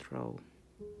 3rd row?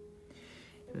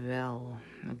 Well,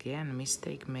 again,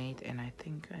 mistake made, and I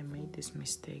think I made this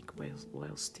mistake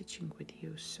while stitching with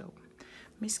you, so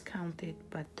miscounted,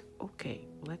 but okay,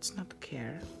 let's not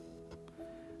care.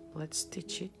 Let's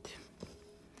stitch it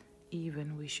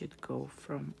even. We should go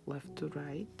from left to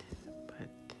right,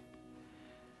 but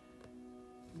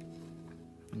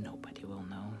nobody will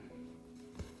know.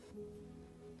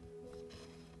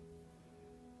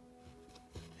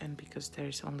 And because there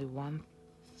is only one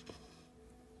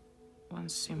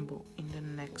symbol in the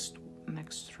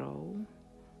next row,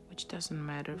 which doesn't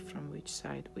matter from which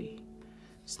side we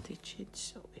stitch it,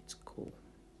 so it's cool.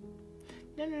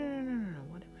 No,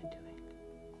 what am I doing?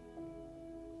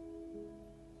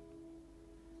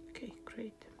 Okay,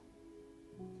 great.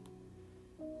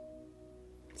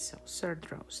 So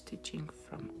 3rd row, stitching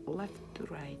from left to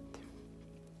right.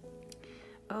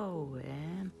 Oh,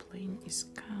 and plane is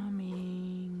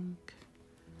coming.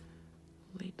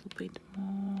 Little bit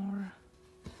more.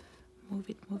 Move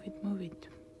it.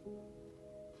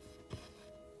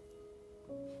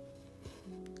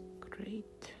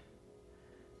 Great.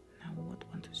 Now what?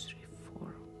 1, 2, 3,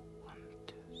 4. 1,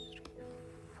 2, 3,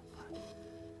 4.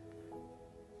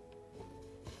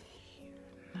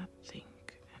 nothing,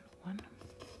 and one.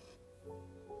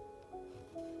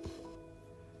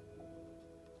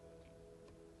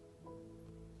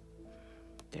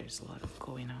 There's a lot of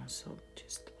going on, so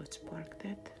just let's park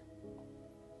that.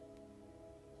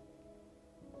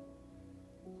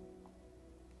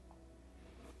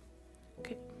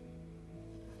 Okay,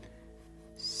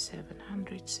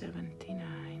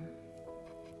 779.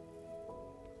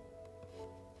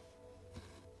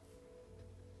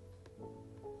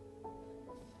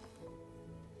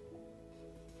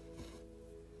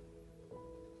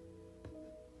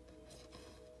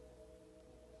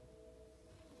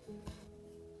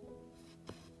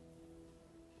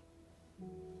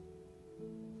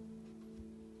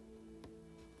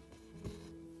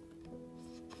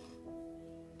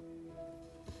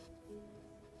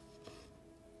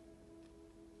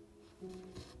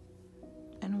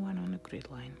 And one on the grid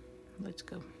line. Let's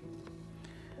go.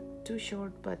 Too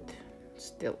short, but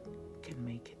still can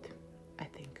make it, I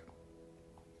think.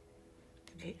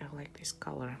 Okay, I like this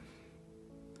color.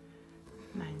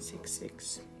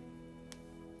 966.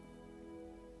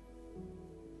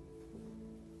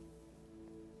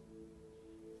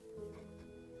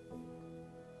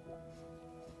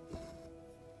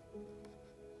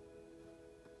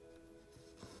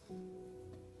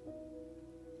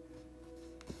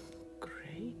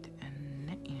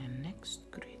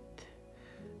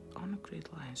 Grid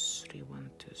lines 3, 1,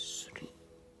 2, 3.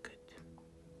 Good.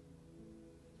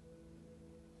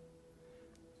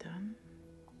 Done.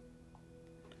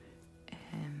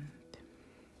 And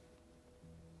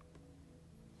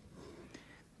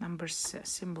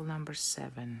symbol number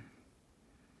 7.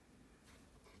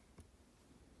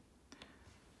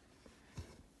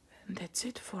 And that's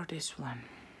it for this one.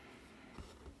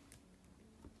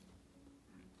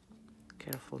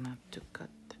 Careful not to cut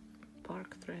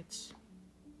bark threads.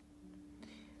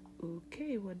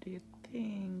 Okay, what do you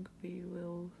think? We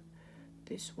will,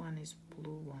 this one is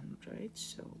blue one, right?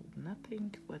 So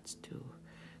nothing, let's do.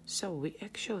 So we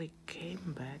actually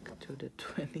came back to the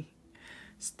 20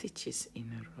 stitches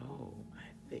in a row,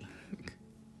 I think.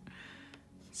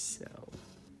 So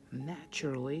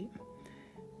naturally,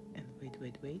 and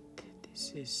wait,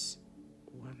 this is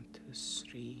 1, 2,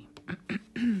 3.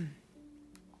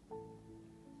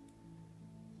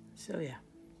 So yeah.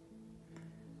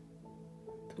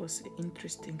 It was an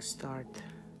interesting start,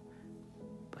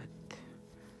 but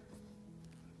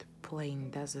the plane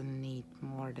doesn't need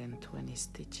more than 20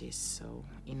 stitches so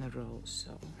in a row,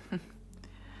 so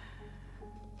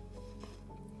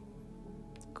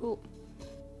cool.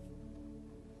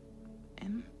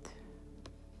 And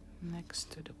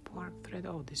next to the bark thread,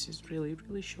 oh, this is really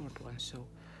short one, so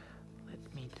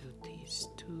let me do these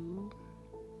two.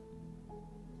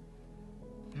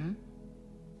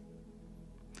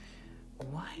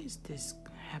 Why is this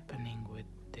happening with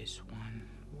this one?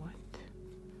 What?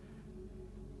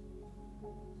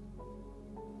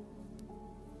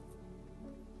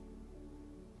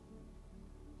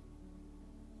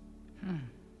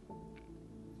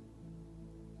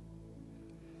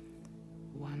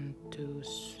 One, two,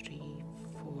 three,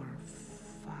 4,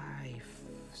 5.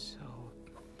 So,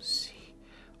 see.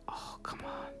 Oh, come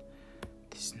on.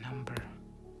 This number.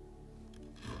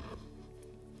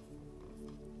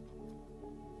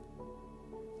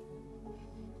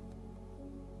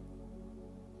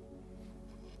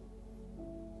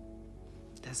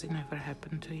 Does it never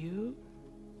happen to you?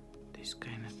 These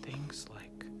kind of things,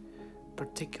 like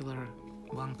particular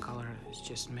one color is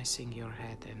just messing your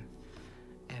head and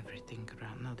everything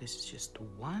around. No, this is just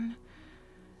one.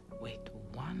 Wait,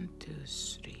 1, 2,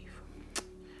 3.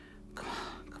 Come on.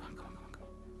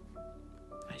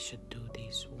 I should do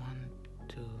these 1,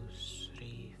 2,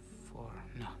 3, 4.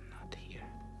 No, not here.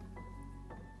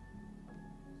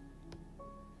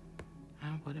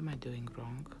 What am I doing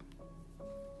wrong?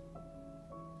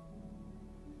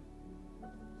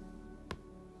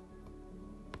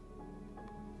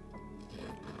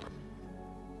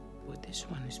 This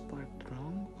one is parked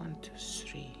wrong. 1, 2,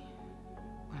 3.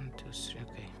 1, 2, 3.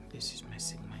 Okay, this is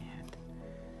messing my head.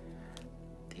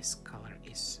 This color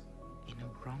is in a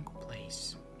wrong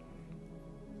place.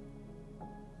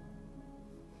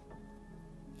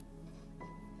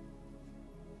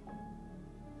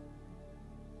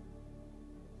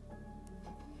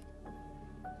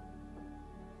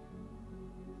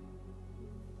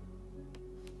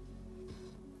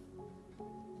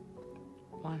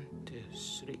 One, 2,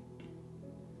 3.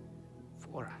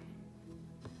 4.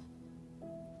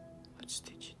 Let's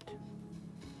stitch it.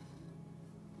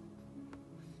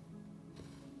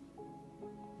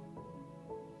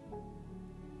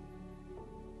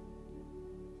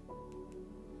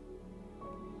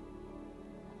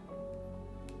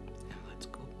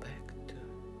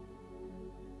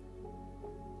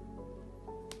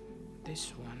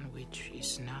 this one, which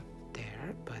is not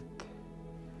there, but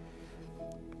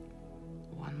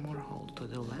one more hole to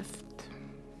the left.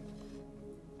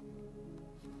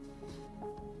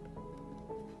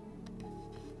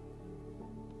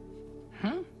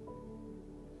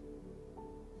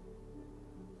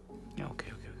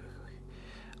 Okay.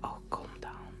 Oh, calm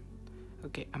down.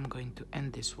 Okay, I'm going to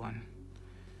end this one.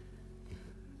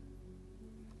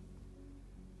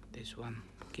 This one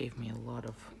gave me a lot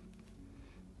of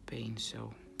pain,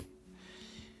 so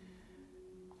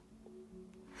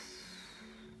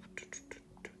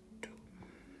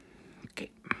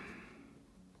okay.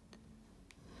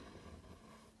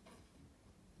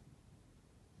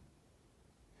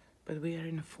 But we are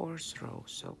in the 4th row,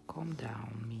 so calm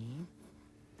down, me,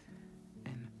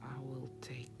 and I will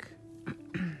take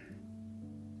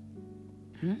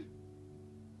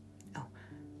Oh,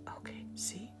 okay,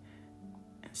 see?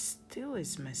 And still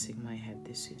is messing my head.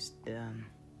 This is done.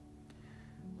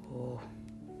 Oh.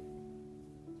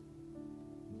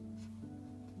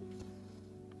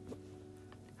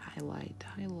 Highlight.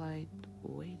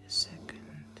 Wait a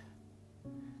second.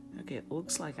 Okay, it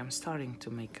looks like I'm starting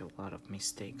to make a lot of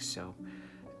mistakes, so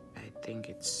I think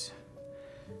it's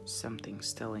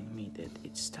something's telling me that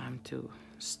it's time to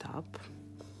stop.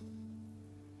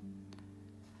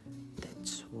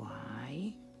 That's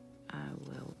why I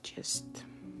will just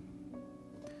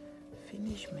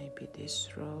finish maybe this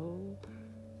row.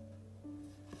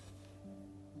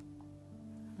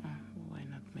 Why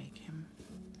not make him?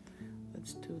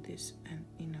 Let's do this, and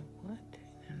you know what?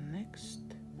 In the next,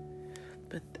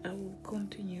 but I will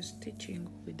continue stitching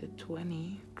with the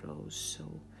 20 rows,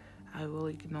 so I will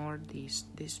ignore this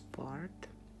part.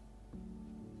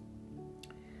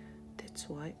 That's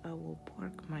why I will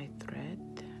park my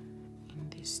thread in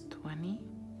this 20,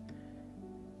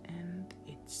 and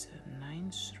it's a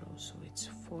 9th row, so it's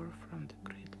 4 from the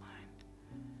grid line.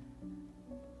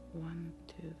 1,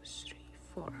 2, 3,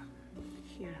 4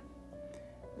 here.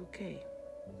 Okay,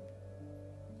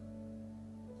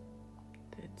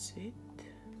 that's it.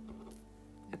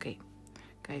 Okay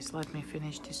guys, let me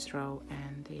finish this row,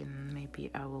 and then maybe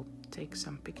I will take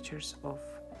some pictures of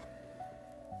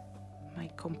my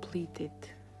completed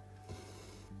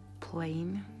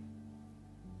plane.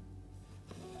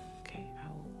 Okay, I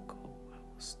will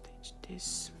stitch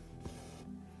this.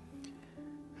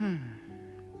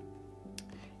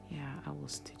 Yeah, I will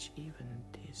stitch even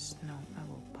this. No, I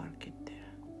will park it there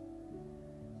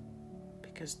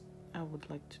because I would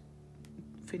like to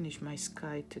finish my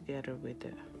sky together with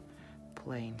the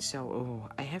plane. So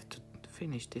I have to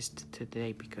finish this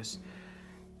today because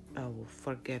I will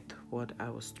forget what I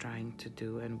was trying to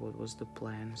do and what was the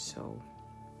plan. So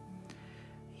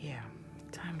yeah,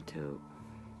 time to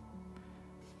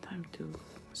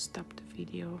stop the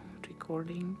video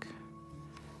recording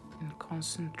and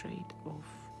concentrate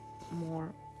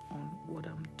more on what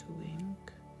I'm doing.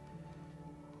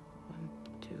 1,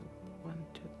 2, 1,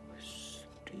 2,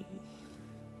 3.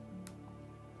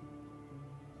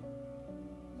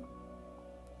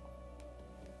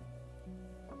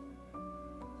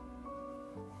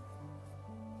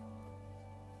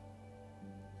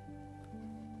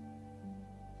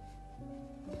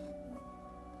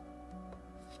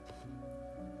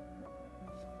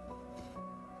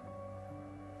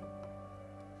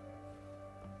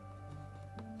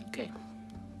 Okay.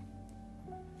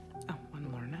 Oh, one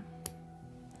more now.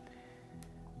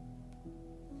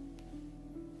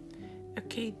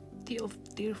 Okay,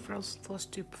 dear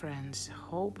Flosstube friends,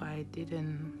 hope I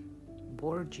didn't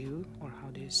bore you, or how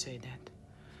do you say that?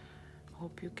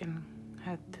 Hope you can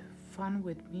have fun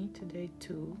with me today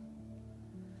too.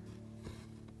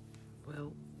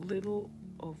 Well, little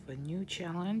of a new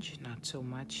challenge, not so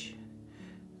much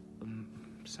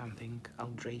something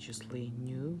outrageously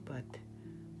new, but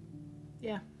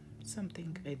yeah,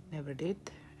 something I never did,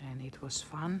 and it was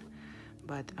fun.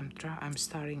 But I'm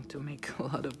starting to make a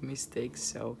lot of mistakes,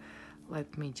 so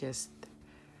let me just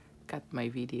cut my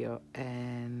video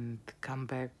and come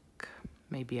back.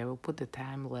 Maybe I will put a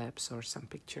time lapse or some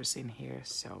pictures in here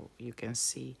so you can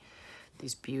see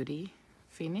this beauty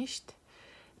finished.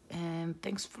 And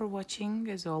thanks for watching,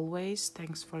 as always.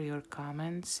 Thanks for your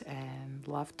comments, and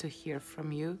love to hear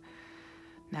from you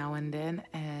now and then.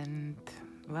 And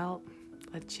well,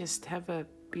 let's just have a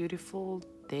beautiful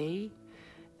day,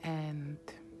 and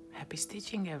happy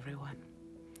stitching, everyone.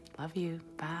 Love you.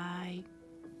 Bye.